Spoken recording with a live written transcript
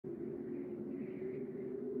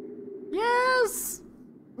Christmas!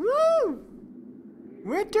 Woo!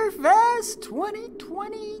 Winterfest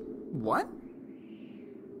 2021?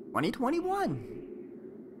 2021.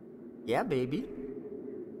 Yeah, baby.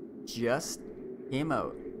 Just came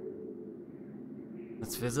out.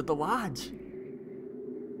 Let's visit the lodge.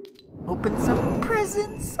 Open some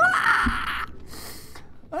presents. Ah!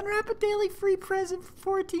 Unwrap a daily free present for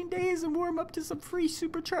 14 days and warm up to some free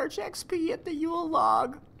supercharged XP at the Yule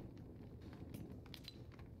log.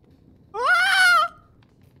 Ah!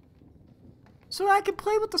 So I can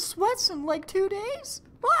play with the sweats in like 2 days?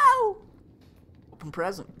 Wow! Open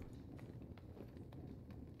present.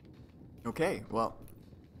 Okay, well.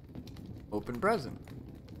 Open present.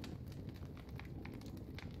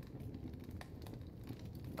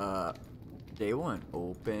 Day 1.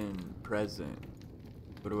 Open present.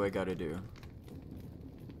 What do I gotta do?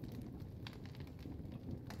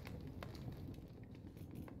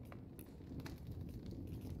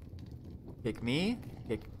 Pick me?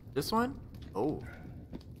 Pick this one? Oh.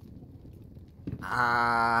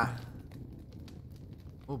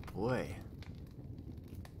 Oh boy.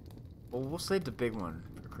 Well, we'll save the big one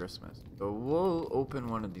for Christmas. So we'll open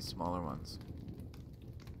one of these smaller ones.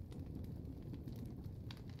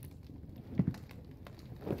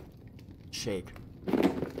 Shake.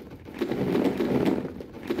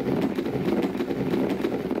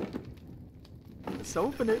 Let's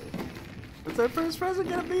open it. What's our first present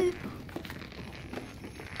gonna be?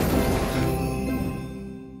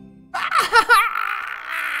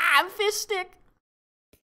 Fish stick.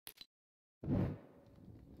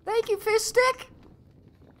 Thank you, fish stick.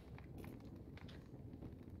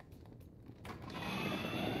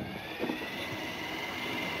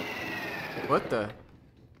 What the?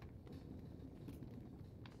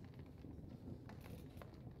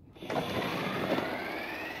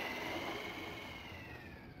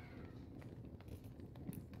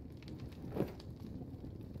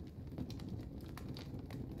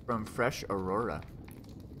 From Fresh Aurora.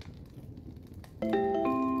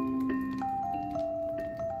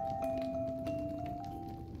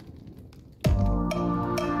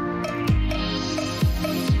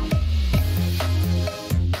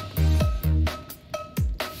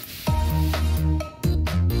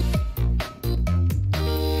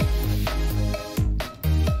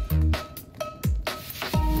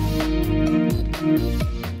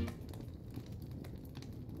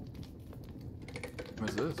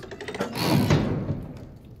 What's this?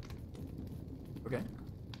 Okay.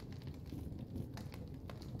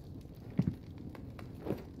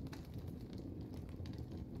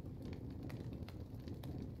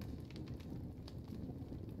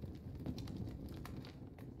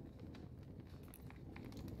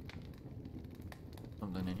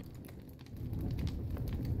 Something in it.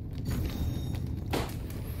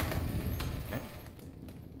 Okay.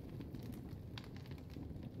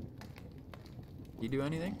 You do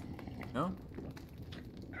anything? No?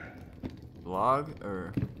 Vlog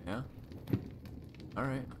or yeah?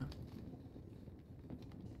 Alright.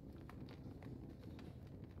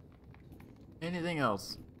 Anything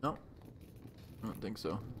else? No? I don't think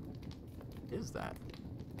so. What is that?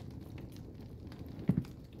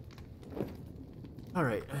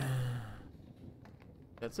 Alright.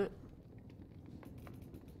 That's it.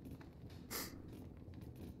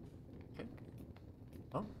 Okay.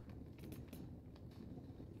 Oh.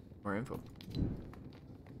 More info.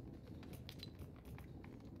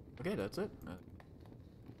 Okay, that's it.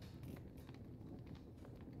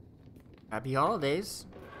 Happy holidays.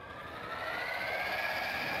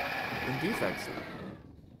 And defects.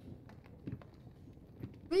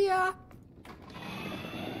 See ya.